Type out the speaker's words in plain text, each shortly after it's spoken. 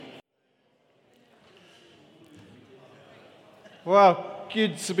Well,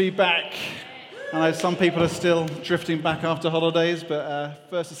 good to be back. I know some people are still drifting back after holidays,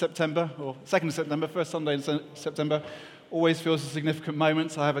 but 1st of September, or 2nd of September, first Sunday in September, always feels a significant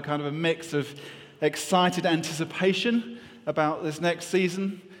moment. So I have a kind of a mix of excited anticipation about this next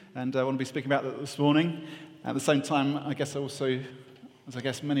season, and I want to be speaking about that this morning. At the same time, I guess also, as I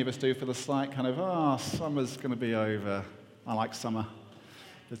guess many of us do, feel a slight kind of, summer's going to be over. I like summer.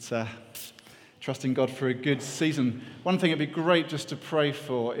 It's trusting God for a good season. One thing it'd be great just to pray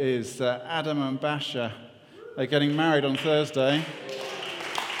for is that Adam and Basha are getting married on Thursday.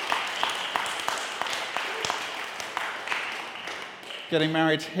 Getting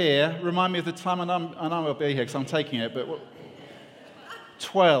married here. Remind me of the time, and I will be here because I'm taking it, but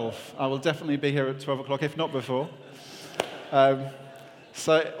 12. I will definitely be here at 12 o'clock, if not before.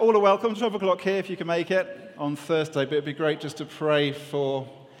 So all are welcome, 12 o'clock here if you can make it on Thursday, but it'd be great just to pray for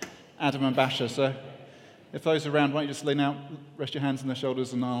Adam and Basha. So if those are around, why don't you just lean out, rest your hands on their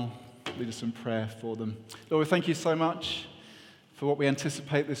shoulders, and I'll lead us in prayer for them. Lord, we thank you so much for what we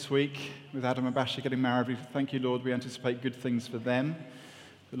anticipate this week with Adam and Basha getting married. We thank you, Lord, we anticipate good things for them.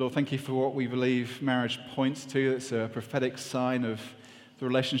 But Lord, thank you for what we believe marriage points to. It's a prophetic sign of the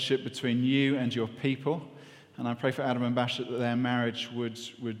relationship between you and your people. And I pray for Adam and Basha that their marriage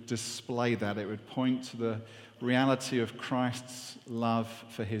would display that. It would point to the reality of Christ's love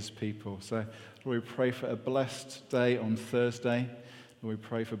for his people. So, Lord, we pray for a blessed day on Thursday. Lord, we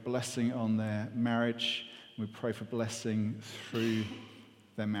pray for blessing on their marriage. We pray for blessing through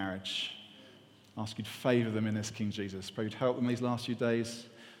their marriage. Ask you to favor them in this, King Jesus. Pray you'd help them these last few days.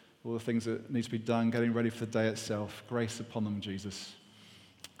 All the things that need to be done, getting ready for the day itself. Grace upon them, Jesus.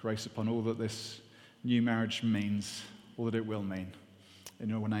 Grace upon all that this new marriage means, all that it will mean. In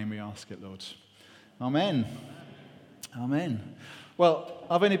your name we ask it, Lord. Amen. Amen. Well,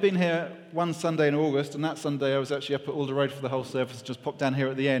 I've only been here one Sunday in August, and that Sunday I was actually up at Alder Road for the whole service, just popped down here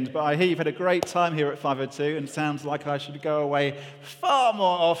at the end. But I hear you've had a great time here at 502, and it sounds like I should go away far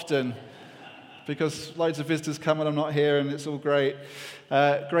more often, because loads of visitors come when I'm not here, and it's all great.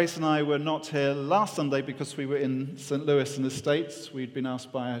 Grace and I were not here last Sunday because we were in St. Louis in the States. We'd been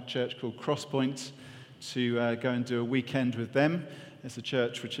asked by a church called Crosspoint to go and do a weekend with them. It's a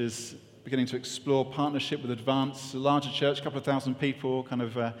church which is beginning to explore partnership with Advance, a larger church, a couple of thousand people, kind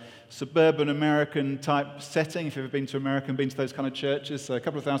of a suburban American type setting. If you've ever been to America and been to those kind of churches, so a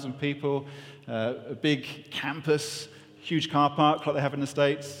couple of thousand people, a big campus, huge car park like they have in the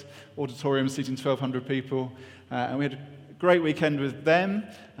States, auditorium seating 1,200 people, and we had a great weekend with them.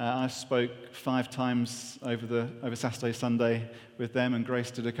 I spoke 5 times over Saturday, Sunday with them, and Grace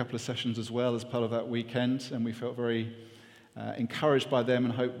did a couple of sessions as well as part of that weekend, and we felt very encouraged by them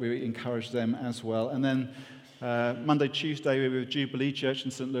and hope we encourage them as well. And then Monday, Tuesday, we were with Jubilee Church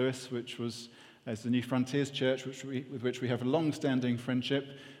in St. Louis, which was as the New Frontiers Church, with which we have a long-standing friendship.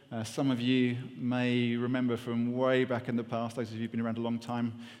 Some of you may remember from way back in the past, those of you who've been around a long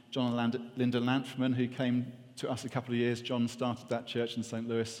time, John and Linda Lanfman, who came to us a couple of years. John started that church in St.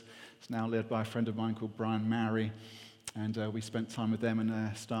 Louis. It's now led by a friend of mine called Brian Mowry. And we spent time with them and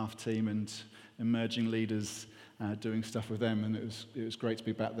their staff team and emerging leaders doing stuff with them, and it was great to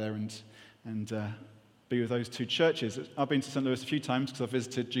be back there and be with those 2 churches. I've been to St. Louis a few times because I've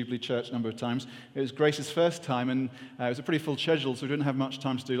visited Jubilee Church a number of times. It was Grace's first time, and it was a pretty full schedule, so we didn't have much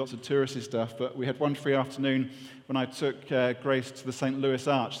time to do lots of touristy stuff, but we had one free afternoon when I took Grace to the St. Louis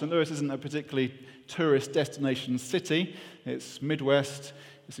Arch. St. Louis isn't a particularly tourist destination city. It's Midwest.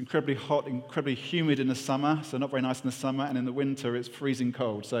 It's incredibly hot, incredibly humid in the summer, so not very nice in the summer, and in the winter it's freezing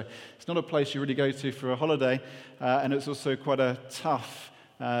cold. So it's not a place you really go to for a holiday, and it's also quite a tough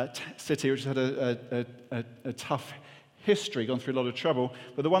city which has had a tough history, gone through a lot of trouble.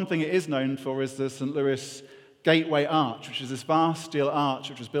 But the one thing it is known for is the St. Louis Gateway Arch, which is this vast steel arch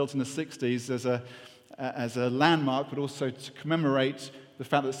which was built in the 60s as a landmark, but also to commemorate the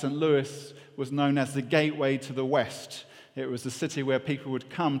fact that St. Louis was known as the gateway to the West. It was the city where people would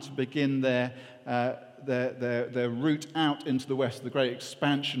come to begin their route out into the West, the great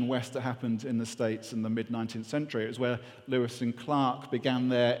expansion west that happened in the States in the mid-19th century. It was where Lewis and Clark began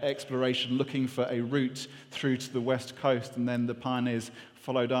their exploration, looking for a route through to the West Coast, and then the pioneers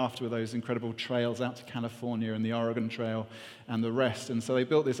followed after with those incredible trails out to California and the Oregon Trail and the rest. And so they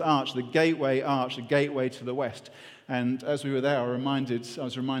built this arch, the Gateway Arch, the gateway to the West. And as we were there, I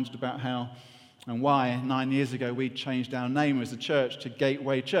was reminded about how and why 9 years ago we changed our name as a church to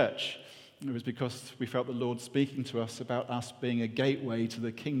Gateway Church. It was because we felt the Lord speaking to us about us being a gateway to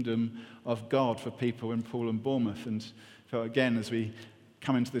the kingdom of God for people in Poole and Bournemouth, and felt again as we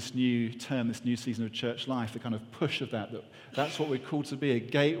come into this new term, this new season of church life, the kind of push of that's what we're called to be, a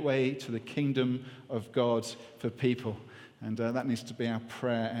gateway to the kingdom of God for people. And that needs to be our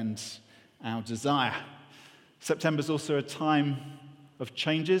prayer and our desire. September's also a time of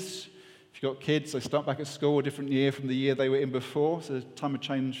changes. If you've got kids, they start back at school a different year from the year they were in before. So it's a time of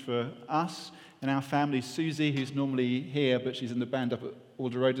change for us and our family. Susie, who's normally here, but she's in the band up at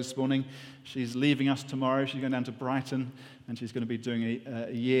Alder Road this morning, she's leaving us tomorrow. She's going down to Brighton, and she's going to be doing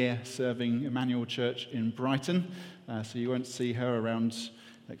a year serving Emmanuel Church in Brighton. So you won't see her around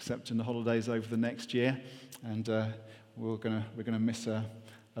except in the holidays over the next year. And we're going to miss her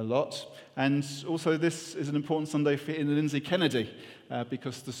a lot. And also this is an important Sunday for Ian and Lindsay Kennedy,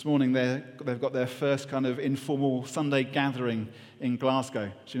 because this morning they've got their first kind of informal Sunday gathering in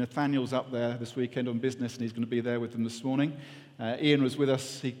Glasgow. So Nathaniel's up there this weekend on business, and he's going to be there with them this morning. Ian was with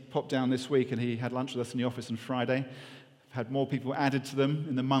us. He popped down this week, and he had lunch with us in the office on Friday. Had more people added to them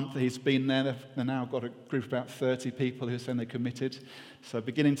in the month that he's been there. They've now got a group of about 30 people who are saying they're committed. So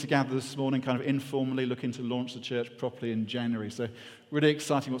beginning to gather this morning, kind of informally, looking to launch the church properly in January. So really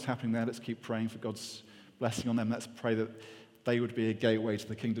exciting what's happening there. Let's keep praying for God's blessing on them. Let's pray that they would be a gateway to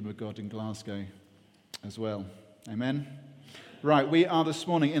the kingdom of God in Glasgow as well. Amen. Right, we are this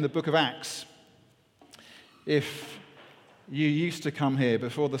morning in the book of Acts. If you used to come here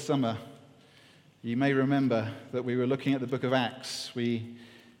before the summer, you may remember that we were looking at the book of Acts. We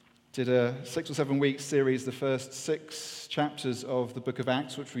did a 6 or 7 week series, the first 6 chapters of the book of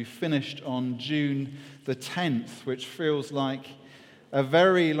Acts, which we finished on June the 10th, which feels like a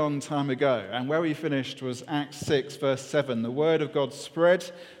very long time ago. And where we finished was Acts 6, verse 7. The word of God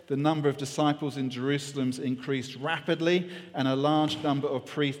spread, the number of disciples in Jerusalem increased rapidly, and a large number of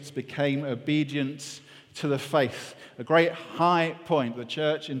priests became obedient to the faith. A great high point, the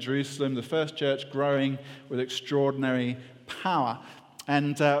church in Jerusalem, the first church growing with extraordinary power.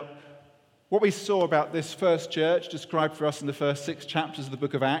 And what we saw about this first church, described for us in the first 6 chapters of the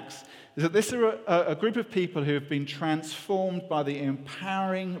book of Acts, is that this is a group of people who have been transformed by the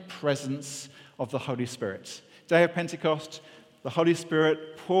empowering presence of the Holy Spirit. Day of Pentecost, the Holy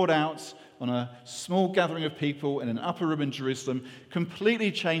Spirit poured out on a small gathering of people in an upper room in Jerusalem,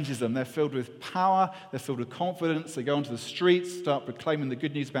 completely changes them. They're filled with power, they're filled with confidence, they go onto the streets, start proclaiming the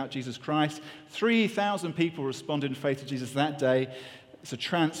good news about Jesus Christ. 3,000 people responded in faith to Jesus that day. It's a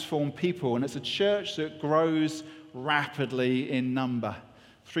transformed people, and it's a church that grows rapidly in number.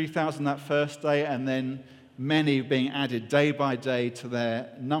 3,000 that first day, and then many being added day by day to their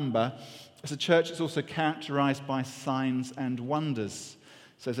number. It's a church that's also characterized by signs and wonders.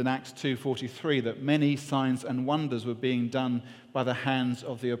 It says in Acts 2:43 that many signs and wonders were being done by the hands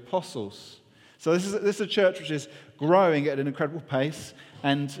of the apostles. So this is a church which is growing at an incredible pace,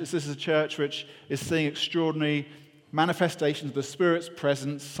 and this is a church which is seeing extraordinary manifestations of the Spirit's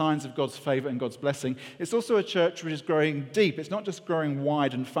presence, signs of God's favor and God's blessing. It's also a church which is growing deep. It's not just growing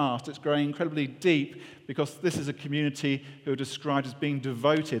wide and fast, it's growing incredibly deep, because this is a community who are described as being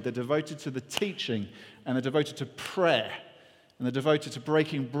devoted. They're devoted to the teaching, and they're devoted to prayer, and they're devoted to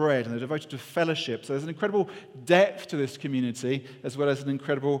breaking bread, and they're devoted to fellowship. So there's an incredible depth to this community, as well as an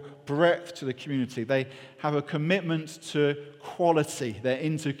incredible breadth to the community. They have a commitment to quality. They're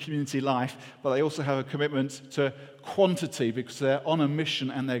into community life, but they also have a commitment to quantity, because they're on a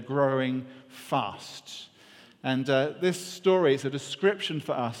mission and they're growing fast. And this story is a description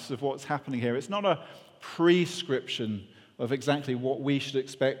for us of what's happening here. It's not a prescription of exactly what we should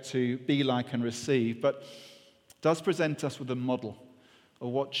expect to be like and receive, but does present us with a model of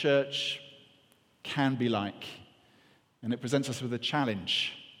what church can be like. And it presents us with a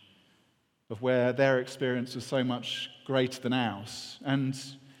challenge of where their experience was so much greater than ours. And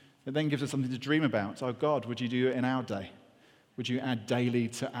it then gives us something to dream about. Oh God, would you do it in our day? Would you add daily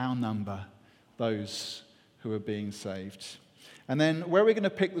to our number those who are being saved? And then where we're going to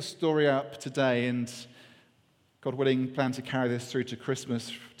pick the story up today, and God willing, plan to carry this through to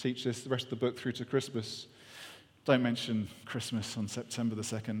Christmas, teach this the rest of the book through to Christmas. Don't mention Christmas on September the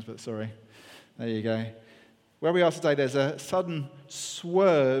 2nd, but sorry. There you go. Where we are today, there's a sudden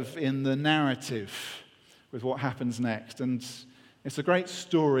swerve in the narrative with what happens next. And it's a great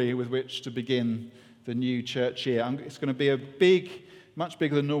story with which to begin the new church year. It's going to be a big, much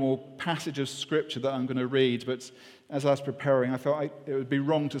bigger than normal passage of Scripture that I'm going to read. But as I was preparing, I felt it would be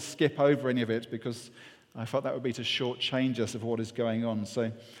wrong to skip over any of it, because I felt that would be to shortchange us of what is going on. So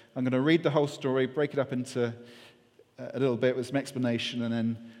I'm going to read the whole story, break it up into a little bit with some explanation, and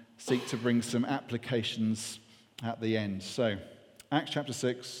then seek to bring some applications at the end. So, Acts chapter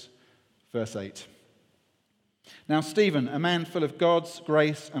 6, verse 8. Now Stephen, a man full of God's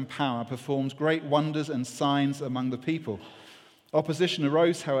grace and power, performed great wonders and signs among the people. Opposition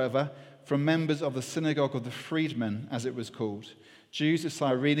arose, however, from members of the synagogue of the freedmen, as it was called, Jews of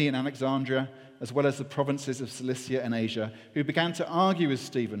Cyrene and Alexandria, as well as the provinces of Cilicia and Asia, who began to argue with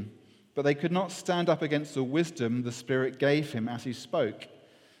Stephen, but they could not stand up against the wisdom the Spirit gave him as he spoke.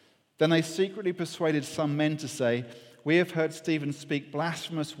 Then they secretly persuaded some men to say, "We have heard Stephen speak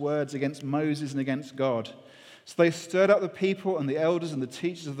blasphemous words against Moses and against God." So they stirred up the people and the elders and the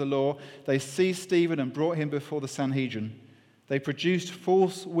teachers of the law. They seized Stephen and brought him before the Sanhedrin. They produced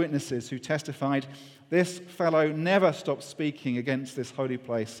false witnesses who testified, "This fellow never stopped speaking against this holy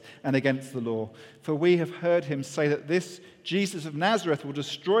place and against the law. For we have heard him say that this Jesus of Nazareth will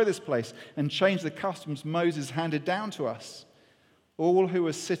destroy this place and change the customs Moses handed down to us." All who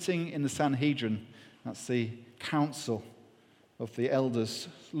were sitting in the Sanhedrin, that's the council of the elders,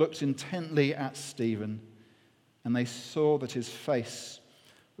 looked intently at Stephen, and they saw that his face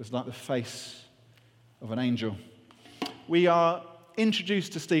was like the face of an angel. We are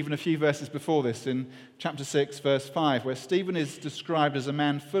introduced to Stephen a few verses before this in chapter 6, verse 5, where Stephen is described as a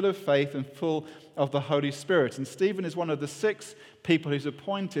man full of faith and full of the Holy Spirit. And Stephen is one of the 6 people who's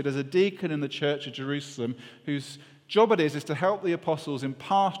appointed as a deacon in the church of Jerusalem, whose job it is to help the apostles in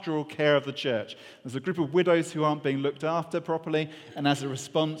pastoral care of the church. There's a group of widows who aren't being looked after properly, and as a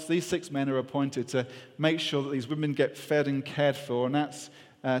response, these 6 men are appointed to make sure that these women get fed and cared for, and that's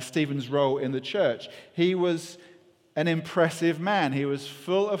Stephen's role in the church. He was an impressive man. He was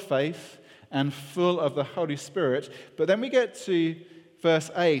full of faith and full of the Holy Spirit. But then we get to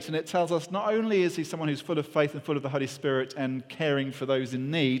verse 8, and it tells us not only is he someone who's full of faith and full of the Holy Spirit and caring for those in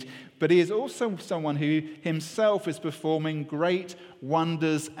need, but he is also someone who himself is performing great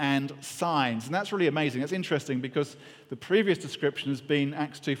wonders and signs. And that's really amazing. That's interesting because the previous description has been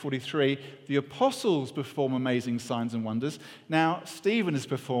Acts 2:43. The apostles perform amazing signs and wonders. Now Stephen is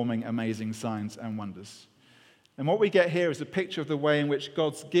performing amazing signs and wonders. And what we get here is a picture of the way in which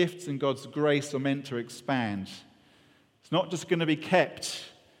God's gifts and God's grace are meant to expand. It's not just going to be kept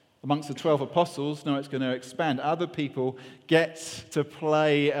amongst the 12 apostles. No, it's going to expand. Other people get to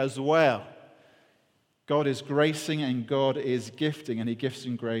play as well. God is gracing and God is gifting, and he gifts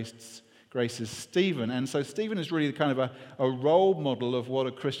and graces Stephen. And so Stephen is really kind of a role model of what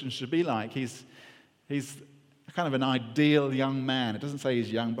a Christian should be like. He's kind of an ideal young man. It doesn't say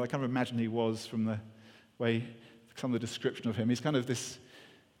he's young, but I kind of imagine he was from the way, some of the description of him. He's kind of this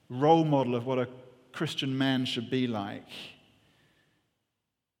role model of what a Christian man should be like.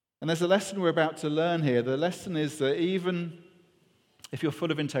 And there's a lesson we're about to learn here. The lesson is that even if you're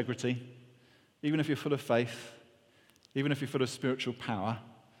full of integrity, even if you're full of faith, even if you're full of spiritual power,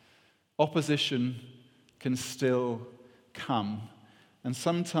 opposition can still come. And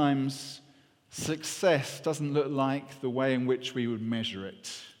sometimes success doesn't look like the way in which we would measure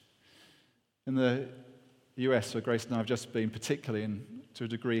it. In the US, where Grace and I have just been, particularly, and to a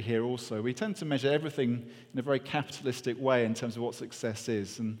degree here also, we tend to measure everything in a very capitalistic way in terms of what success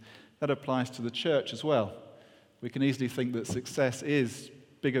is, and that applies to the church as well. We can easily think that success is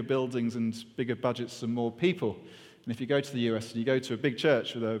bigger buildings and bigger budgets and more people. And if you go to the US and you go to a big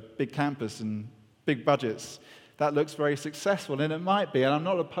church with a big campus and big budgets, that looks very successful, and it might be, and I'm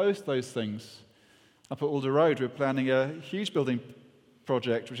not opposed to those things. Up at Alder Road, we're planning a huge building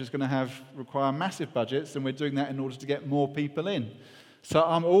project which is going to require massive budgets, and we're doing that in order to get more people in. So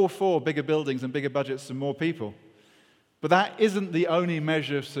I'm all for bigger buildings and bigger budgets and more people. But that isn't the only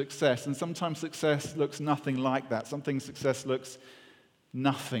measure of success, and sometimes success looks nothing like that. Sometimes success looks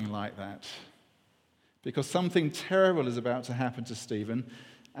nothing like that. Because something terrible is about to happen to Stephen,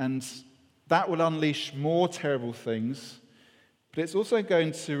 and that will unleash more terrible things, but it's also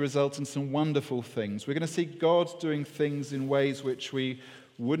going to result in some wonderful things. We're going to see God doing things in ways which we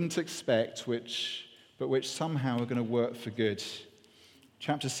wouldn't expect, but which somehow are going to work for good.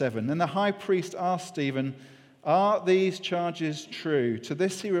 Chapter 7. Then the high priest asked Stephen, "Are these charges true?" To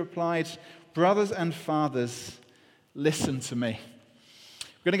this he replied, "Brothers and fathers, listen to me."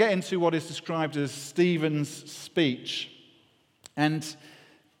 We're going to get into what is described as Stephen's speech. And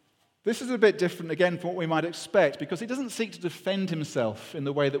this is a bit different, again, from what we might expect, because he doesn't seek to defend himself in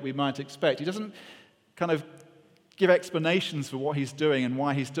the way that we might expect. He doesn't kind of give explanations for what he's doing and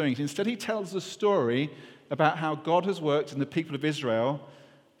why he's doing it. Instead, he tells a story about how God has worked in the people of Israel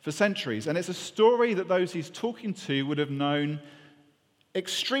for centuries. And it's a story that those he's talking to would have known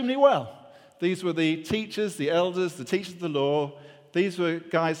extremely well. These were the teachers, the elders, the teachers of the law. These were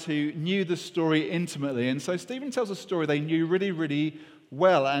guys who knew the story intimately. And so Stephen tells a story they knew really, really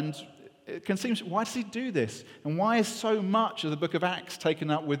well. And it can seem, why does he do this? And why is so much of the book of Acts taken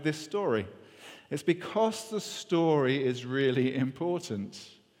up with this story? It's because the story is really important.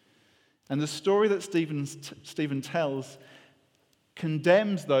 And the story that Stephen tells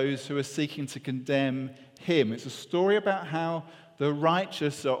condemns those who are seeking to condemn him. It's a story about how the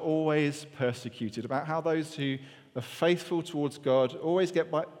righteous are always persecuted, about how those who are faithful towards God always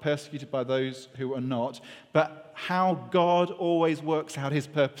get persecuted by those who are not, but how God always works out his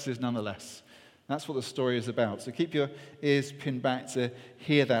purposes nonetheless. That's what the story is about. So keep your ears pinned back to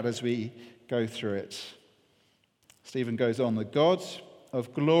hear that as we go through it. Stephen goes on, the God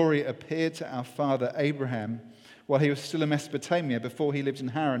of glory appeared to our father Abraham while he was still in Mesopotamia, before he lived in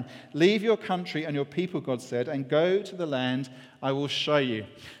Haran. Leave your country and your people, God said, and go to the land I will show you.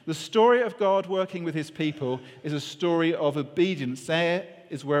 The story of God working with his people is a story of obedience. There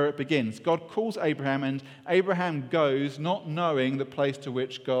is where it begins. God calls Abraham, and Abraham goes, not knowing the place to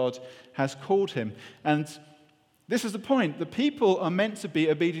which God has called him. And this is the point. The people are meant to be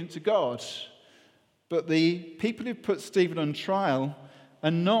obedient to God, but the people who put Stephen on trial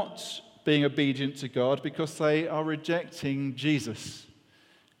are not being obedient to God because they are rejecting Jesus.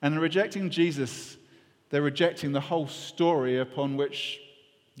 And in rejecting Jesus, they're rejecting the whole story upon which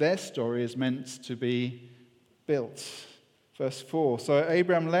their story is meant to be built. Verse 4, so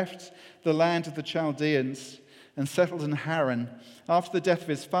Abraham left the land of the Chaldeans and settled in Haran. After the death of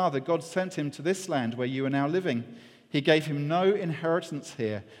his father, God sent him to this land where you are now living. He gave him no inheritance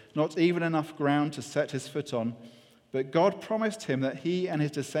here, not even enough ground to set his foot on. But God promised him that he and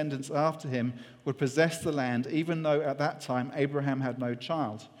his descendants after him would possess the land, even though at that time Abraham had no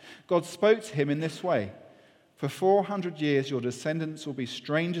child. God spoke to him in this way, for 400 years your descendants will be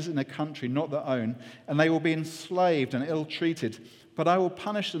strangers in a country not their own, and they will be enslaved and ill-treated. But I will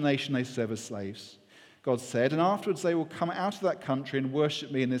punish the nation they serve as slaves, God said, and afterwards they will come out of that country and worship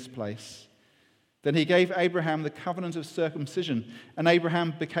me in this place. Then he gave Abraham the covenant of circumcision, and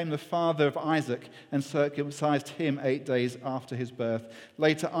Abraham became the father of Isaac and circumcised him 8 days after his birth.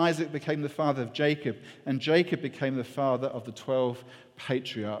 Later, Isaac became the father of Jacob, and Jacob became the father of the 12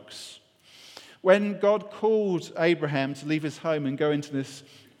 patriarchs. When God called Abraham to leave his home and go into this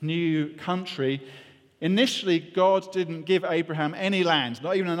new country, initially God didn't give Abraham any land,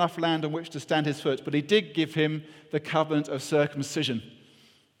 not even enough land on which to stand his foot, but he did give him the covenant of circumcision.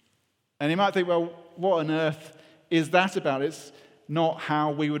 And you might think, well, what on earth is that about? It's not how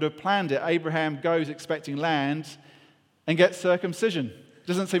we would have planned it. Abraham goes expecting land and gets circumcision. It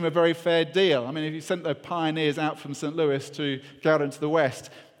doesn't seem a very fair deal. I mean, if you sent the pioneers out from St. Louis to go out into the West,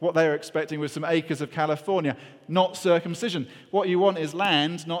 what they were expecting was some acres of California, not circumcision. What you want is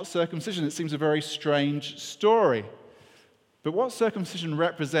land, not circumcision. It seems a very strange story. But what circumcision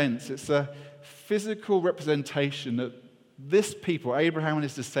represents, it's a physical representation that this people, Abraham and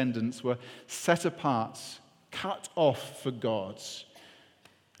his descendants, were set apart, cut off for God.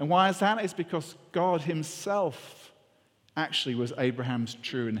 And why is that? It's because God himself actually was Abraham's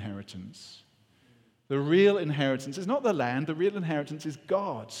true inheritance. The real inheritance is not the land, the real inheritance is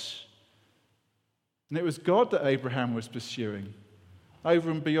God. And it was God that Abraham was pursuing, over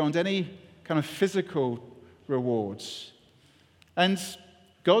and beyond any kind of physical rewards. And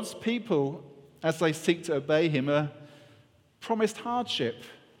God's people, as they seek to obey him, are promised hardship.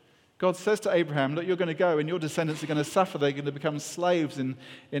 God says to Abraham, look, you're going to go and your descendants are going to suffer. They're going to become slaves in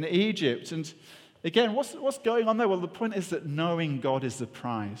Egypt. And again, what's going on there? Well, the point is that knowing God is the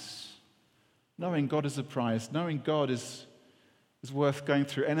prize. Knowing God is the prize. Knowing God is worth going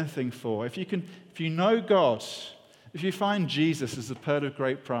through anything for. If you know God, if you find Jesus as the pearl of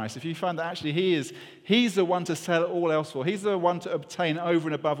great price, if you find that actually he's the one to sell all else for, he's the one to obtain over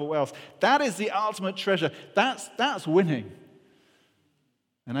and above all else, that is the ultimate treasure. That's winning.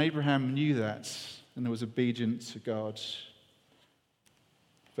 And Abraham knew that and was obedient to God.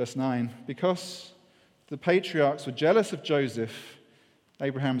 Verse 9, because the patriarchs were jealous of Joseph,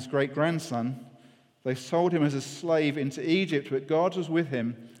 Abraham's great-grandson, they sold him as a slave into Egypt, but God was with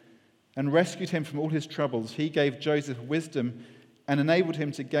him and rescued him from all his troubles. He gave Joseph wisdom and enabled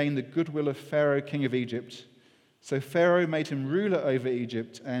him to gain the goodwill of Pharaoh, king of Egypt. So Pharaoh made him ruler over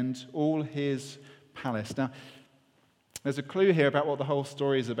Egypt and all his palace. Now, there's a clue here about what the whole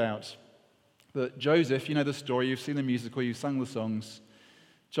story is about. That Joseph, you know the story, you've seen the musical, you've sung the songs.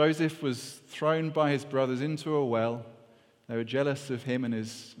 Joseph was thrown by his brothers into a well. They were jealous of him and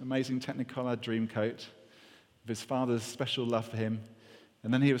his amazing Technicolor dream coat, of his father's special love for him.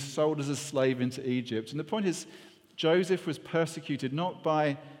 And then he was sold as a slave into Egypt. And the point is, Joseph was persecuted not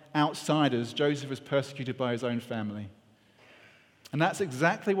by outsiders. Joseph was persecuted by his own family. And that's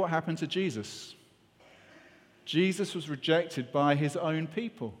exactly what happened to Jesus. Jesus was rejected by his own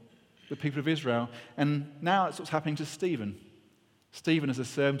people, the people of Israel. And now it's what's happening to Stephen. Stephen, as a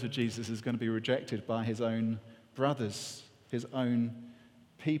servant of Jesus, is going to be rejected by his own brothers, his own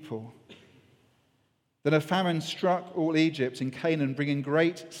people. Then a famine struck all Egypt and Canaan, bringing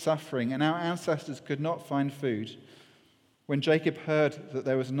great suffering, and our ancestors could not find food. When Jacob heard that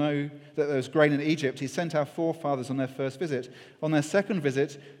there was grain in Egypt, he sent our forefathers on their first visit. On their second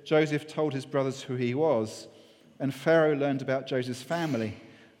visit, Joseph told his brothers who he was, and Pharaoh learned about Joseph's family.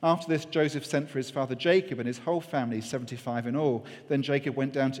 After this, Joseph sent for his father Jacob and his whole family, 75 in all. Then Jacob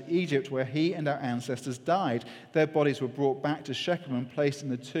went down to Egypt, where he and our ancestors died. Their bodies were brought back to Shechem and placed in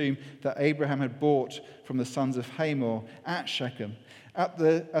the tomb that Abraham had bought from the sons of Hamor at Shechem.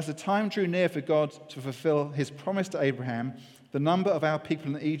 As the time drew near for God to fulfill his promise to Abraham, the number of our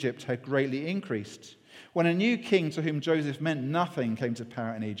people in Egypt had greatly increased. When a new king to whom Joseph meant nothing came to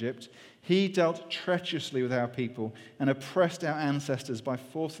power in Egypt, he dealt treacherously with our people and oppressed our ancestors by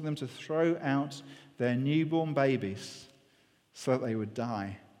forcing them to throw out their newborn babies so that they would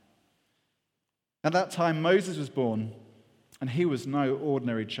die. At that time, Moses was born, and he was no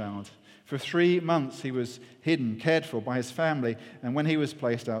ordinary child. For 3 months he was hidden, cared for by his family, and when he was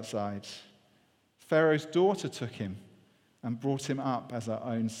placed outside, Pharaoh's daughter took him and brought him up as her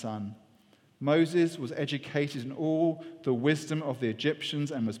own son. Moses was educated in all the wisdom of the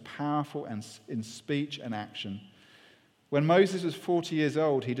Egyptians and was powerful in speech and action. When Moses was 40 years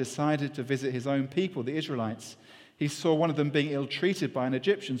old, he decided to visit his own people, the Israelites. He saw one of them being ill-treated by an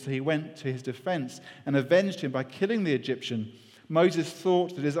Egyptian, so he went to his defense and avenged him by killing the Egyptian. Moses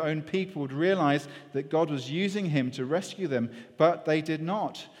thought that his own people would realize that God was using him to rescue them, but they did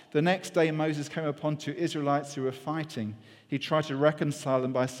not. The next day, Moses came upon 2 Israelites who were fighting. He tried to reconcile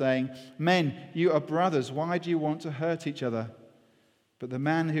them by saying, "Men, you are brothers. Why do you want to hurt each other?" But the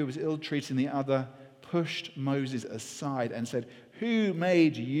man who was ill-treating the other pushed Moses aside and said, "Who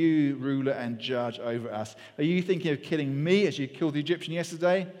made you ruler and judge over us? Are you thinking of killing me as you killed the Egyptian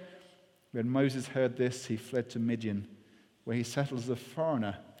yesterday?" When Moses heard this, he fled to Midian, where he settled as a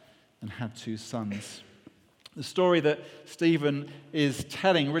foreigner and had 2 sons. The story that Stephen is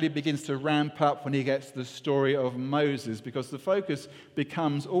telling really begins to ramp up when he gets to the story of Moses, because the focus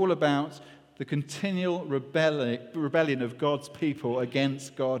becomes all about the continual rebellion of God's people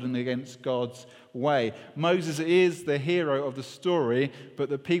against God and against God's way. Moses is the hero of the story, but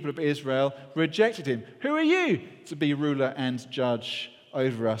the people of Israel rejected him. Who are you to be ruler and judge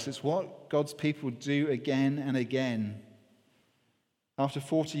over us? It's what God's people do again and again. After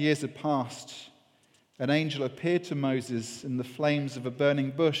 40 years had passed, an angel appeared to Moses in the flames of a burning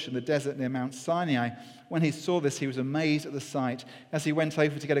bush in the desert near Mount Sinai. When he saw this, he was amazed at the sight. As he went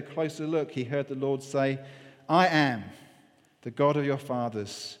over to get a closer look, he heard the Lord say, "I am the God of your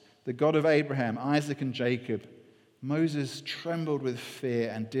fathers, the God of Abraham, Isaac, and Jacob." Moses trembled with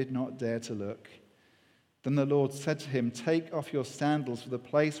fear and did not dare to look. Then the Lord said to him, "Take off your sandals, for the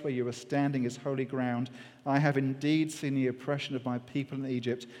place where you are standing is holy ground. I have indeed seen the oppression of my people in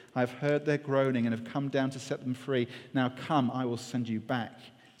Egypt. I have heard their groaning and have come down to set them free. Now come, I will send you back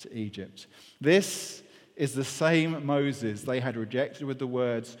to Egypt." This is the same Moses they had rejected with the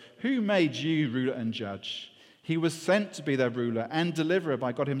words, "Who made you ruler and judge?" He was sent to be their ruler and deliverer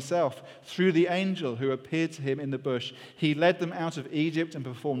by God himself through the angel who appeared to him in the bush. He led them out of Egypt and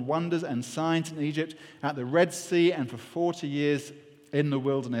performed wonders and signs in Egypt, at the Red Sea, and for 40 years in the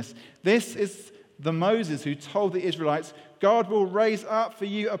wilderness. This is the Moses who told the Israelites, "God will raise up for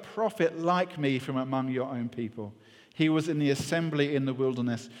you a prophet like me from among your own people." He was in the assembly in the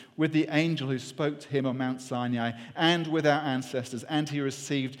wilderness with the angel who spoke to him on Mount Sinai and with our ancestors, and he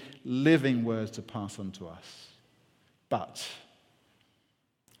received living words to pass on to us. But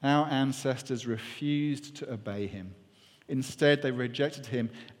our ancestors refused to obey him. Instead, they rejected him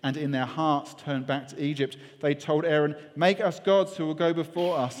and in their hearts turned back to Egypt. They told Aaron, "Make us gods who will go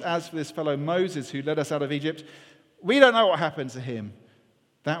before us. As for this fellow Moses who led us out of Egypt, we don't know what happened to him."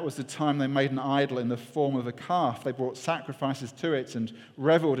 That was the time they made an idol in the form of a calf. They brought sacrifices to it and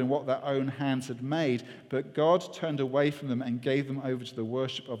reveled in what their own hands had made. But God turned away from them and gave them over to the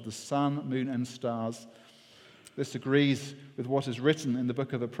worship of the sun, moon, and stars. This agrees with what is written in the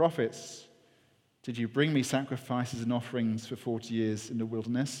book of the prophets. "Did you bring me sacrifices and offerings for 40 years in the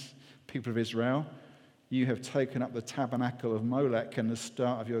wilderness, people of Israel? You have taken up the tabernacle of Molech and the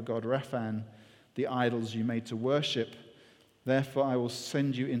star of your god Rephan, the idols you made to worship. Therefore I will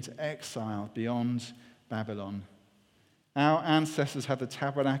send you into exile beyond Babylon." Our ancestors had the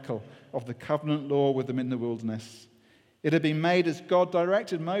tabernacle of the covenant law with them in the wilderness. It had been made as God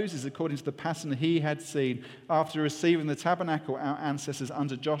directed Moses according to the pattern he had seen. After receiving the tabernacle, our ancestors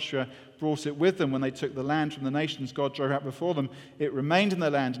under Joshua brought it with them when they took the land from the nations God drove out before them. It remained in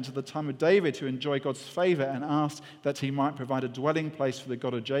the land until the time of David to enjoy God's favor and asked that he might provide a dwelling place for the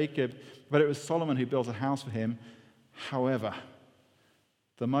God of Jacob. But it was Solomon who built a house for him. However,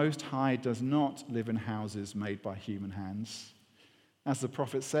 the Most High does not live in houses made by human hands. As the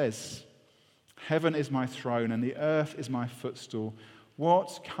prophet says, Heaven is my throne and the earth is my footstool.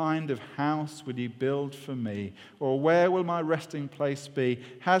 What kind of house will you build for me? Or where will my resting place be?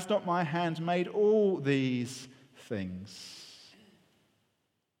 Has not my hand made all these things?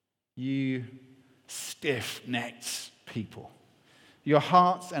 You stiff-necked people. Your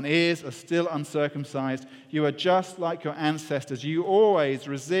hearts and ears are still uncircumcised. You are just like your ancestors. You always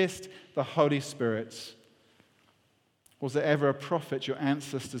resist the Holy Spirit. Was there ever a prophet your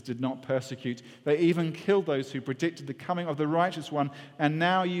ancestors did not persecute? They even killed those who predicted the coming of the righteous one, and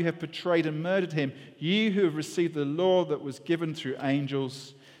now you have betrayed and murdered him. You who have received the law that was given through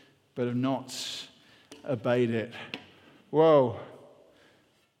angels, but have not obeyed it. Whoa.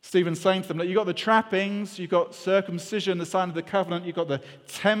 Stephen's saying to them, you've got the trappings, you've got circumcision, the sign of the covenant, you've got the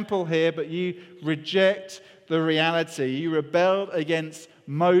temple here, but you reject the reality. You rebelled against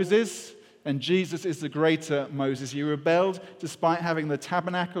Moses, and Jesus is the greater Moses. You rebelled despite having the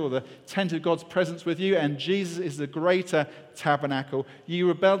tabernacle, the tent of God's presence with you, and Jesus is the greater tabernacle. You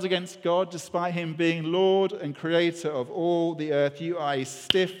rebelled against God despite him being Lord and creator of all the earth. You are a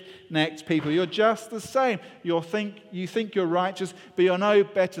stiff-necked people. You're just the same. You think you're righteous, but you're no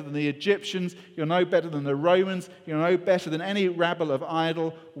better than the Egyptians. You're no better than the Romans. You're no better than any rabble of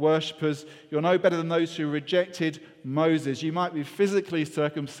idol worshippers. You're no better than those who rejected Moses. You might be physically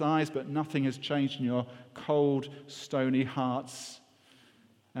circumcised, but nothing has changed in your cold, stony hearts.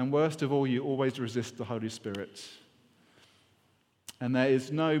 And worst of all, you always resist the Holy Spirit. And there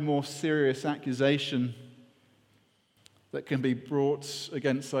is no more serious accusation that can be brought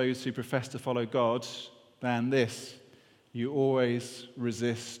against those who profess to follow God than this: you always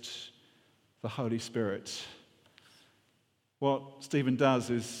resist the Holy Spirit. What Stephen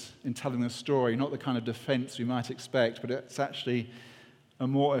does is, in telling the story, not the kind of defense we might expect, but it's actually a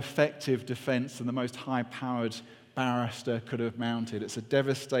more effective defense than the most high-powered barrister could have mounted. It's a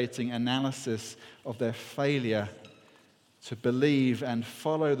devastating analysis of their failure to believe and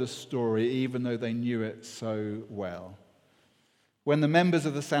follow the story, even though they knew it so well. When the members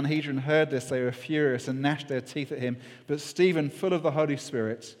of the Sanhedrin heard this, they were furious and gnashed their teeth at him. But Stephen, full of the Holy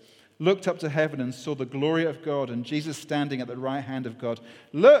Spirit, looked up to heaven and saw the glory of God and Jesus standing at the right hand of God.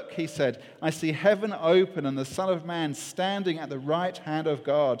 "Look," he said, "I see heaven open and the Son of Man standing at the right hand of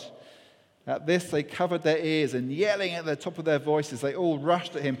God." At this, they covered their ears, and yelling at the top of their voices, they all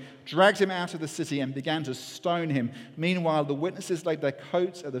rushed at him, dragged him out of the city, and began to stone him. Meanwhile, the witnesses laid their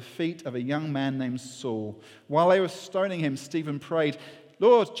coats at the feet of a young man named Saul. While they were stoning him, Stephen prayed,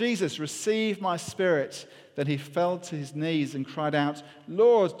 "Lord Jesus, receive my spirit." Then he fell to his knees and cried out,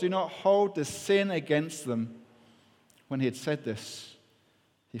 "Lord, do not hold this sin against them." When he had said this,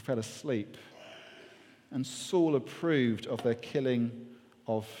 he fell asleep, and Saul approved of their killing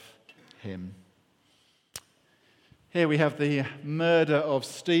of him. Here we have the murder of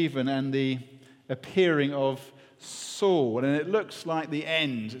Stephen and the appearing of Saul, and it looks like the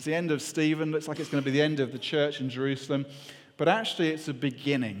end. It's the end of Stephen, looks like it's going to be the end of the church in Jerusalem, but actually it's a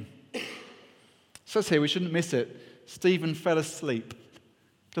beginning. It says here, we shouldn't miss it, Stephen fell asleep.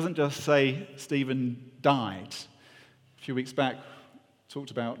 It doesn't just say Stephen died. A few weeks back, talked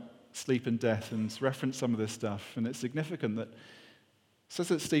about sleep and death and referenced some of this stuff, and it's significant that it says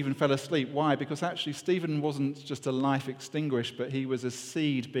that Stephen fell asleep. Why? Because actually Stephen wasn't just a life extinguished, but he was a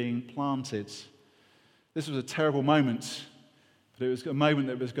seed being planted. This was a terrible moment, but it was a moment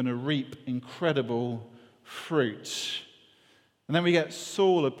that was going to reap incredible fruit. And then we get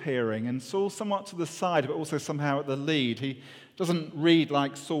Saul appearing, and Saul's somewhat to the side, but also somehow at the lead. He doesn't read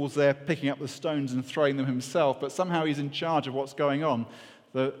like Saul's there picking up the stones and throwing them himself, but somehow he's in charge of what's going on.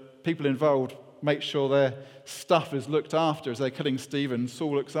 The people involved make sure their stuff is looked after as they're killing Stephen.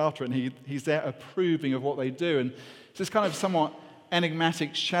 Saul looks after it, and he's there approving of what they do. And it's this kind of somewhat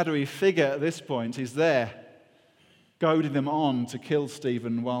enigmatic, shadowy figure at this point. He's there, goading them on to kill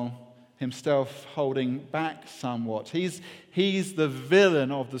Stephen while himself holding back somewhat. He's the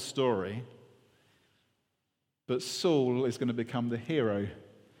villain of the story, but Saul is going to become the hero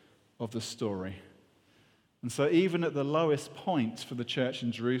of the story. And so even at the lowest point for the church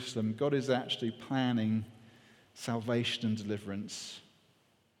in Jerusalem, God is actually planning salvation and deliverance.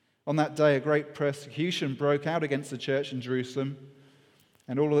 On that day, a great persecution broke out against the church in Jerusalem,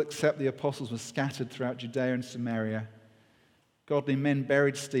 and all except the apostles were scattered throughout Judea and Samaria. Godly men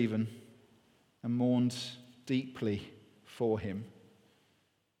buried Stephen and mourned deeply for him.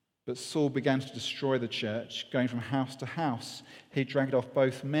 But Saul began to destroy the church, going from house to house. He dragged off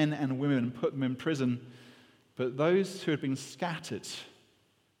both men and women and put them in prison. But those who had been scattered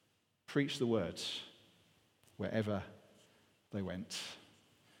preached the word wherever they went.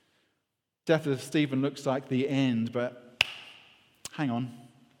 Death of Stephen looks like the end, but hang on.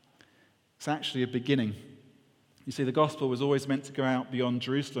 It's actually a beginning. You see, the gospel was always meant to go out beyond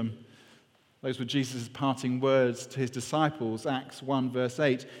Jerusalem. Those were Jesus' parting words to his disciples. Acts 1 verse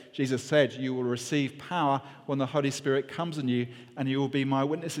 8, Jesus said, "You will receive power when the Holy Spirit comes on you, and you will be my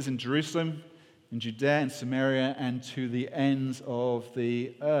witnesses in Jerusalem, in Judea and Samaria, and to the ends of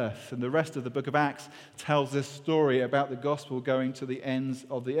the earth." And the rest of the book of Acts tells this story about the gospel going to the ends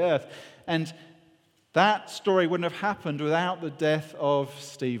of the earth. And that story wouldn't have happened without the death of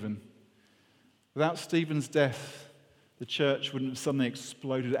Stephen. Without Stephen's death, the church wouldn't have suddenly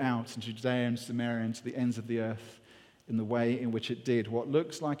exploded out into Judea and Samaria and to the ends of the earth in the way in which it did. What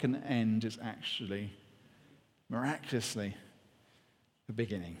looks like an end is actually, miraculously, the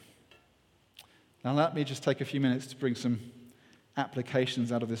beginning. Now let me just take a few minutes to bring some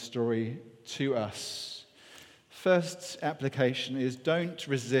applications out of this story to us. First application is don't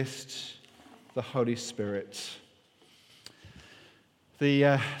resist the Holy Spirit.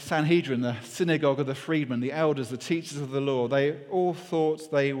 The Sanhedrin, the synagogue of the freedmen, the elders, the teachers of the law, they all thought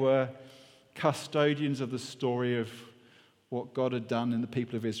they were custodians of the story of what God had done in the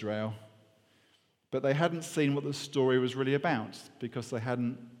people of Israel. But they hadn't seen what the story was really about because they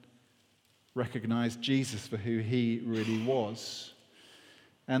hadn't recognized Jesus for who he really was.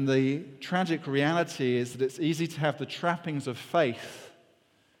 And the tragic reality is that it's easy to have the trappings of faith,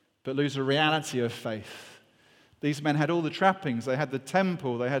 but lose the reality of faith. These men had all the trappings. They had the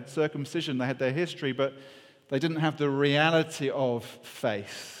temple, they had circumcision, they had their history, but they didn't have the reality of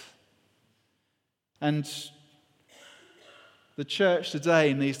faith. And the church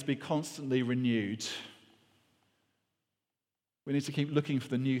today needs to be constantly renewed. We need to keep looking for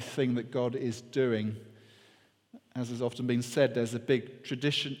the new thing that God is doing. As has often been said, there's a big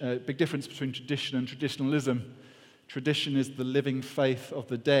difference between tradition and traditionalism. Tradition is the living faith of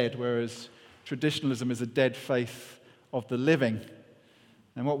the dead, whereas traditionalism is a dead faith of the living.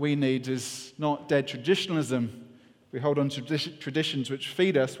 And what we need is not dead traditionalism. We hold on to traditions which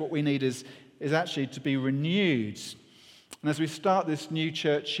feed us. What we need is actually to be renewed. And as we start this new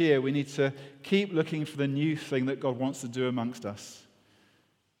church year, we need to keep looking for the new thing that God wants to do amongst us.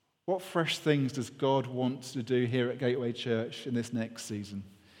 What fresh things does God want to do here at Gateway Church in this next season?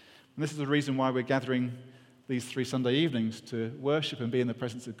 And this is the reason why we're gathering these 3 Sunday evenings to worship and be in the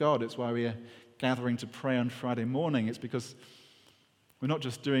presence of God. It's why we are gathering to pray on Friday morning. It's because we're not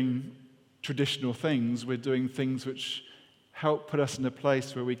just doing traditional things, we're doing things which help put us in a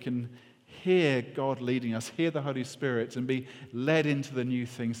place where we can hear God leading us, hear the Holy Spirit, and be led into the new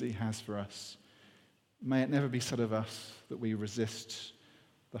things that he has for us. May it never be said of us that we resist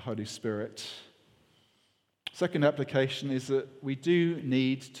the Holy Spirit. Second application is that we do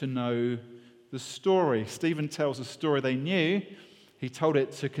need to know the story. Stephen tells a story they knew. He told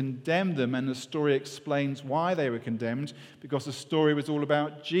it to condemn them, and the story explains why they were condemned, because the story was all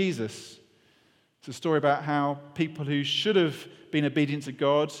about Jesus. It's a story about how people who should have been obedient to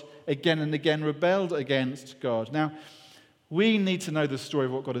God again and again rebelled against God. Now, we need to know the story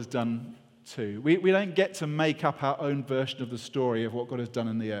of what God has done too. We don't get to make up our own version of the story of what God has done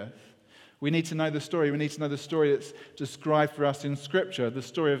in the earth. We need to know the story. We need to know the story that's described for us in Scripture, the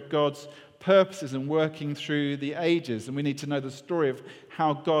story of God's purposes and working through the ages. And we need to know the story of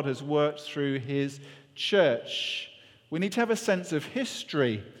how God has worked through his church. We need to have a sense of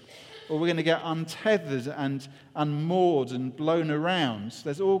history, or we're going to get untethered and unmoored and blown around.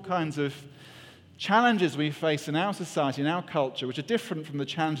 There's all kinds of challenges we face in our society, in our culture, which are different from the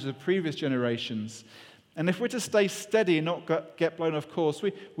challenges of previous generations. And if we're to stay steady and not get blown off course,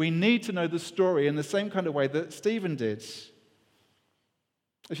 we need to know the story in the same kind of way that Stephen did.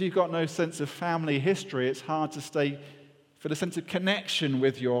 If you've got no sense of family history, it's hard to stay for the sense of connection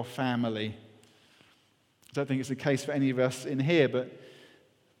with your family. I don't think it's the case for any of us in here, but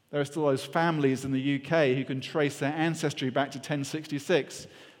there are still those families in the UK who can trace their ancestry back to 1066.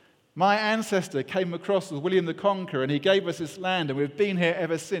 My ancestor came across with William the Conqueror, and he gave us this land, and we've been here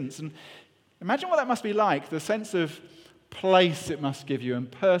ever since. And imagine what that must be like, the sense of place it must give you,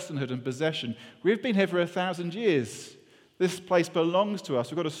 and personhood and possession. We've been here for 1,000 years. This place belongs to us.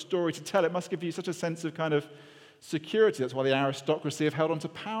 We've got a story to tell. It must give you such a sense of kind of security. That's why the aristocracy have held on to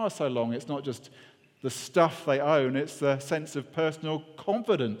power so long. It's not just the stuff they own, it's the sense of personal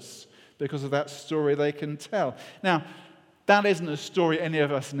confidence because of that story they can tell. Now, that isn't a story any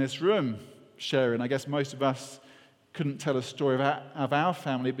of us in this room share in. I guess most of us couldn't tell a story of our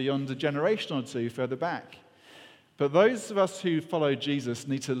family beyond a generation or two further back. But those of us who follow Jesus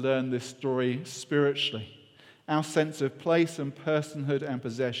need to learn this story spiritually. our sense of place and personhood and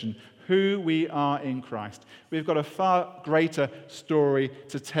possession, who we are in Christ. We've got a far greater story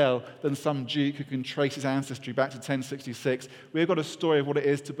to tell than some duke who can trace his ancestry back to 1066. We've got a story of what it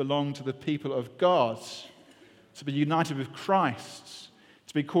is to belong to the people of God, to be united with Christ,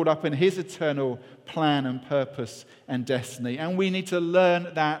 to be caught up in his eternal plan and purpose and destiny. And we need to learn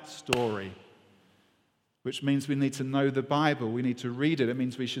that story, which means we need to know the Bible. We need to read it. It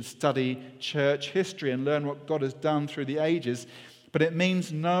means we should study church history and learn what God has done through the ages. But it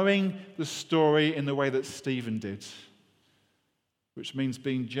means knowing the story in the way that Stephen did, which means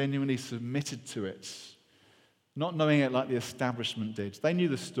being genuinely submitted to it, not knowing it like the establishment did. They knew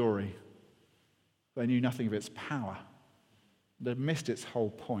the story. They knew nothing of its power. They'd missed its whole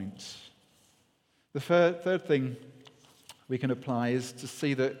point. The third thing we can apply is to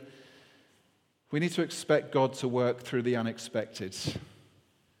see that we need to expect God to work through the unexpected.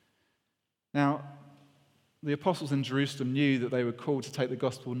 Now, the apostles in Jerusalem knew that they were called to take the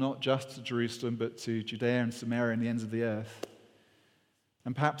gospel not just to Jerusalem, but to Judea and Samaria and the ends of the earth.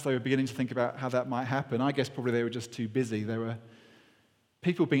 And perhaps they were beginning to think about how that might happen. I guess probably they were just too busy. There were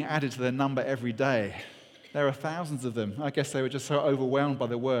people being added to their number every day. There are thousands of them. I guess they were just so overwhelmed by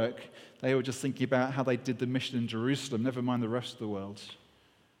the work, they were just thinking about how they did the mission in Jerusalem, never mind the rest of the world.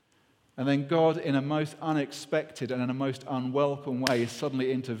 And then God, in a most unexpected and in a most unwelcome way,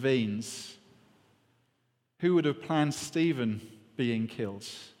 suddenly intervenes. Who would have planned Stephen being killed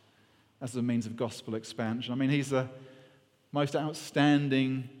as a means of gospel expansion? I mean, he's the most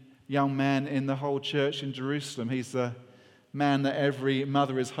outstanding young man in the whole church in Jerusalem. He's the man that every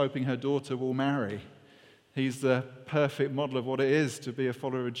mother is hoping her daughter will marry. He's the perfect model of what it is to be a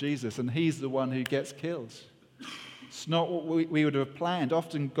follower of Jesus, and he's the one who gets killed. It's not what we would have planned.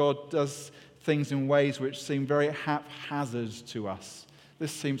 Often God does things in ways which seem very haphazard to us.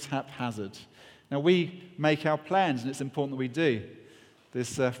 This seems haphazard. Now, we make our plans, and it's important that we do.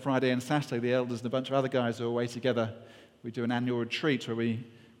 This Friday and Saturday, the elders and a bunch of other guys are away together. We do an annual retreat where we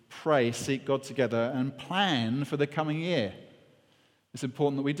pray, seek God together, and plan for the coming year. It's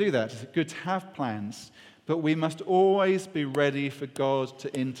important that we do that. It's good to have plans, but we must always be ready for God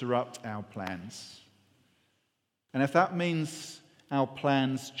to interrupt our plans. And if that means our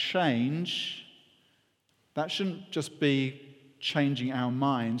plans change, that shouldn't just be changing our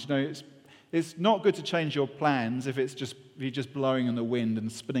minds. You know, it's not good to change your plans if you're just blowing in the wind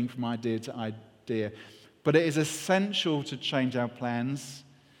and spinning from idea to idea. But it is essential to change our plans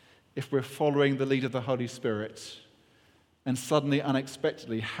if we're following the lead of the Holy Spirit. And suddenly,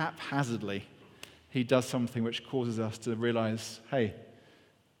 unexpectedly, haphazardly, he does something which causes us to realize, hey,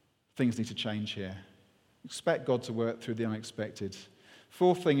 things need to change here. Expect God to work through the unexpected.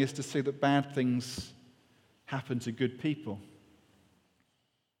 Fourth thing is to see that bad things happen to good people.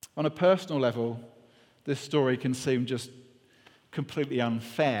 On a personal level, this story can seem just completely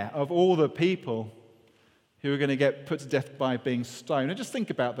unfair. Of all the people who are going to get put to death by being stoned, and just think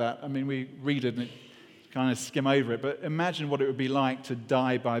about that. I mean, we read it and kind of skim over it, but imagine what it would be like to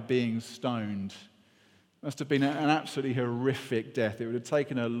die by being stoned. It must have been an absolutely horrific death. It would have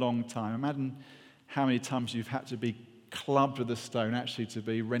taken a long time. Imagine how many times you've had to be clubbed with a stone actually to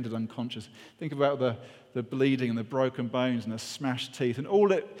be rendered unconscious. Think about the bleeding and the broken bones and the smashed teeth and all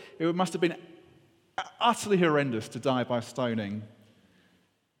it must have been utterly horrendous to die by stoning.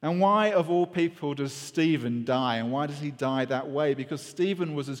 And why, of all people, does Stephen die? And why does he die that way? Because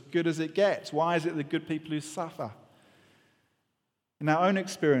Stephen was as good as it gets. Why is it the good people who suffer? In our own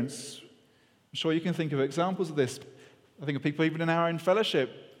experience, I'm sure you can think of examples of this. I think of people even in our own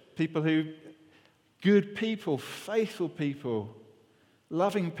fellowship, people who, good people, faithful people,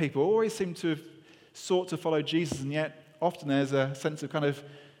 loving people, always seem to have sought to follow Jesus, and yet often there's a sense of kind of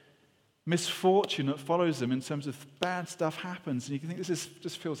misfortune that follows them in terms of bad stuff happens, and you can think this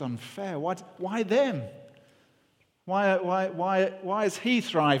just feels unfair. Why them? Why is he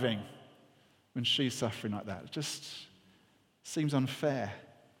thriving when she's suffering like that? It just seems unfair.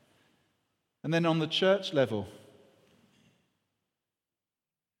 And then on the church level,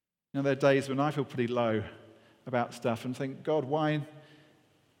 you know, there are days when I feel pretty low about stuff and think, God, why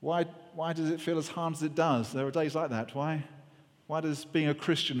does it feel as hard as it does? There are days like that. Why does being a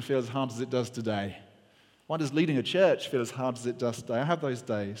Christian feel as hard as it does today? Why does leading a church feel as hard as it does today? I have those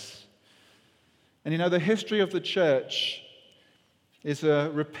days. And you know, the history of the church is a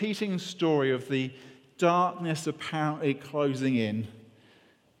repeating story of the darkness apparently closing in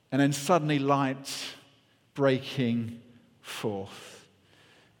and then suddenly light breaking forth.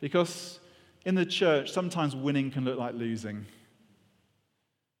 Because in the church, sometimes winning can look like losing.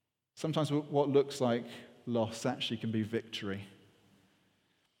 Sometimes what looks like loss actually can be victory.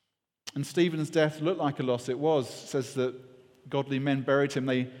 And Stephen's death looked like a loss. It was. It says that godly men buried him.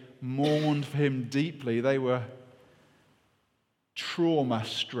 They mourned for him deeply. They were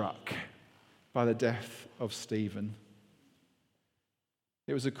trauma-struck by the death of Stephen.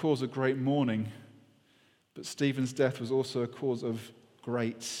 It was a cause of great mourning, but Stephen's death was also a cause of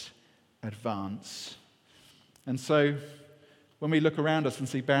great advance. And so, when we look around us and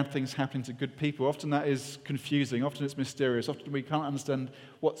see bad things happening to good people, often that is confusing, often it's mysterious, often we can't understand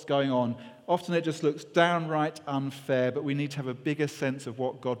what's going on. Often it just looks downright unfair, but we need to have a bigger sense of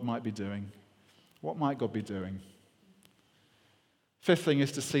what God might be doing. What might God be doing? Fifth thing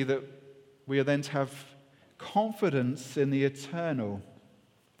is to see that we are then to have confidence in the eternal.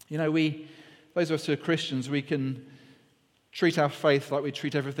 You know, those of us who are Christians, we can treat our faith like we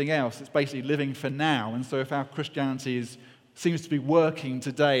treat everything else. It's basically living for now. And so if our Christianity seems to be working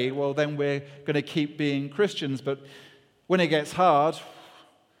today, well, then we're going to keep being Christians. But when it gets hard,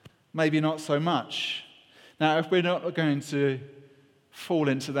 maybe not so much. Now, if we're not going to fall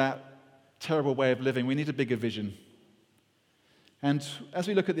into that terrible way of living, we need a bigger vision. And as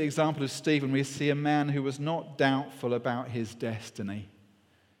we look at the example of Stephen, we see a man who was not doubtful about his destiny.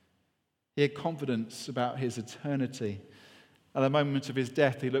 He had confidence about his eternity. At the moment of his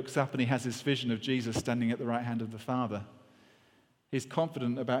death, he looks up and he has this vision of Jesus standing at the right hand of the Father. He's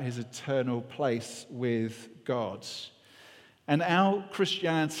confident about his eternal place with God. And our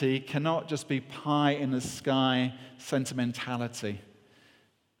Christianity cannot just be pie in the sky sentimentality.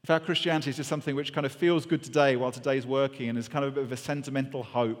 If our Christianity is just something which kind of feels good today while today's working and is kind of a bit of a sentimental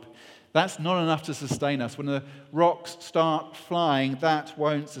hope, that's not enough to sustain us. When the rocks start flying, that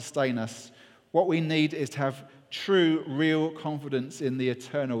won't sustain us. What we need is to have true, real confidence in the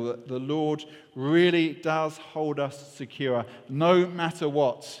eternal, that the Lord really does hold us secure, no matter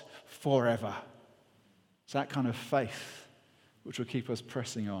what, forever. It's that kind of faith which will keep us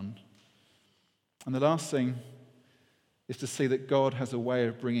pressing on. And the last thing is to see that God has a way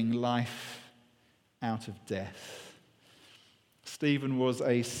of bringing life out of death. Stephen was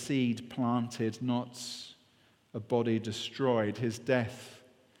a seed planted, not a body destroyed. His death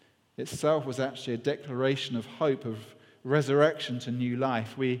itself was actually a declaration of hope, of resurrection to new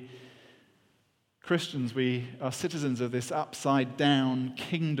life. We Christians, we are citizens of this upside-down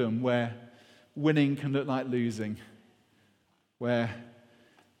kingdom where winning can look like losing, where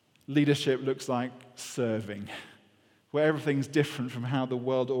leadership looks like serving, where everything's different from how the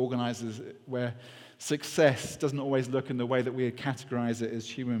world organizes it, where success doesn't always look in the way that we categorize it as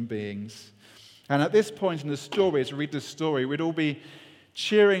human beings. And at this point in the story, as we read this story, we'd all be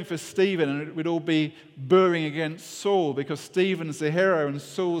cheering for Stephen and we'd all be booing against Saul because Stephen's the hero and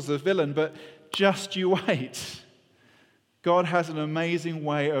Saul's the villain. But just you wait. God has an amazing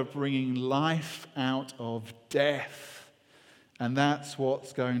way of bringing life out of death. And that's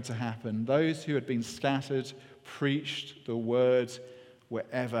what's going to happen. Those who had been scattered preached the word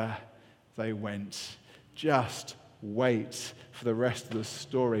wherever they went. Just wait for the rest of the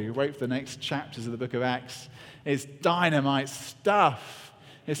story. Wait for the next chapters of the book of Acts. It's dynamite stuff.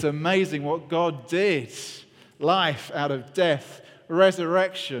 It's amazing what God did. Life out of death,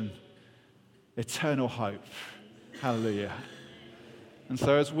 resurrection, eternal hope. Hallelujah. And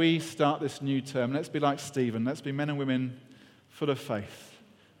so as we start this new term, let's be like Stephen. Let's be men and women full of faith,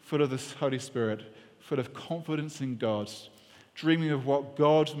 full of the Holy Spirit, full of confidence in God, dreaming of what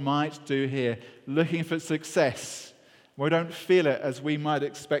God might do here, looking for success. We don't feel it as we might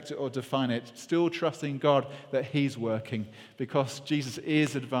expect it or define it, still trusting God that He's working because Jesus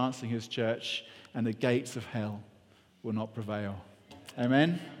is advancing His church and the gates of hell will not prevail.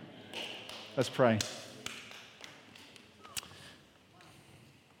 Amen? Let's pray.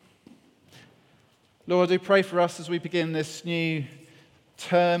 Lord, I do pray for us as we begin this new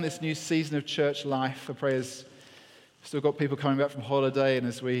term, this new season of church life. I pray as we've still got people coming back from holiday and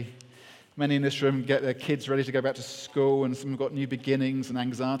as many in this room get their kids ready to go back to school and some have got new beginnings and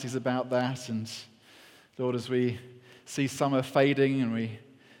anxieties about that. And Lord, as we see summer fading and we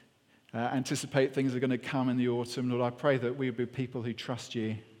anticipate things are going to come in the autumn, Lord, I pray that we would be people who trust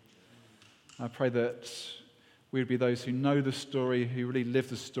you. I pray that we would be those who know the story, who really live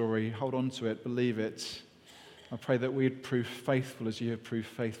the story, hold on to it, believe it. I pray that we would prove faithful as you have proved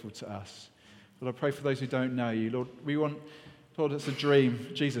faithful to us. Lord, I pray for those who don't know you. Lord, it's a dream,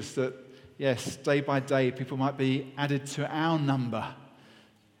 Jesus, that yes, day by day, people might be added to our number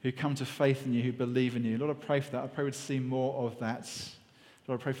who come to faith in you, who believe in you. Lord, I pray for that. I pray we'd see more of that.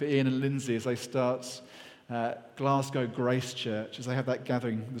 Lord, I pray for Ian and Lindsay as they start Glasgow Grace Church, as they have that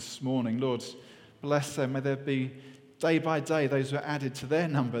gathering this morning. Lord, bless them. May there be, day by day, those who are added to their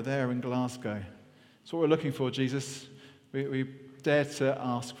number there in Glasgow. That's what we're looking for, Jesus. We dare to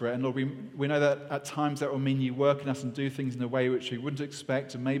ask for it. And Lord, we know that at times that will mean you work in us and do things in a way which we wouldn't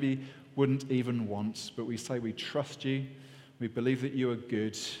expect and maybe wouldn't even want. But we say we trust you. We believe that you are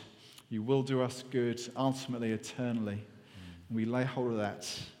good. You will do us good, ultimately, eternally. And we lay hold of that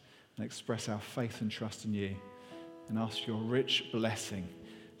and express our faith and trust in you and ask your rich blessing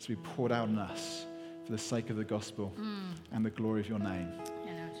to be poured out on us for the sake of the gospel and the glory of your name.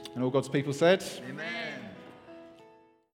 And all God's people said? Amen.